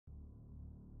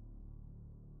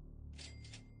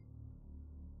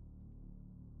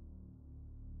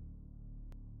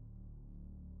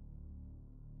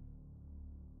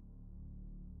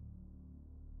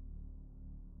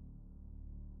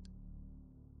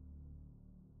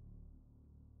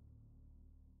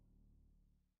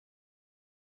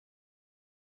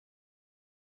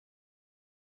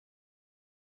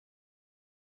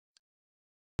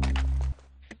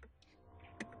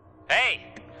Hey,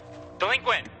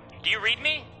 delinquent, do you read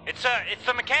me? It's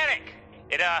the mechanic.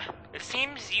 It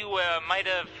seems you might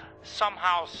have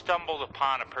somehow stumbled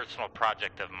upon a personal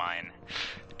project of mine.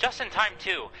 Just in time,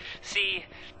 too. See,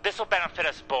 this will benefit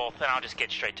us both, and I'll just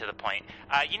get straight to the point.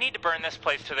 You need to burn this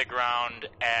place to the ground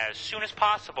as soon as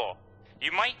possible.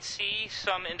 You might see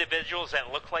some individuals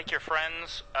that look like your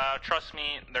friends. Trust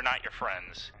me, they're not your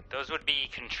friends. Those would be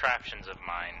contraptions of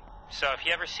mine. So if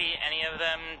you ever see any of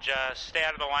them, just stay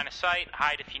out of the line of sight,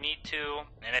 hide if you need to,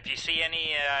 and if you see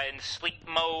any in sleep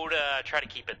mode, try to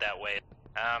keep it that way.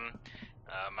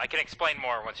 I can explain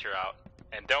more once you're out.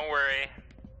 And don't worry,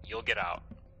 you'll get out.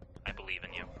 I believe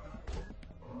in you.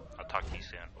 I'll talk to you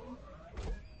soon.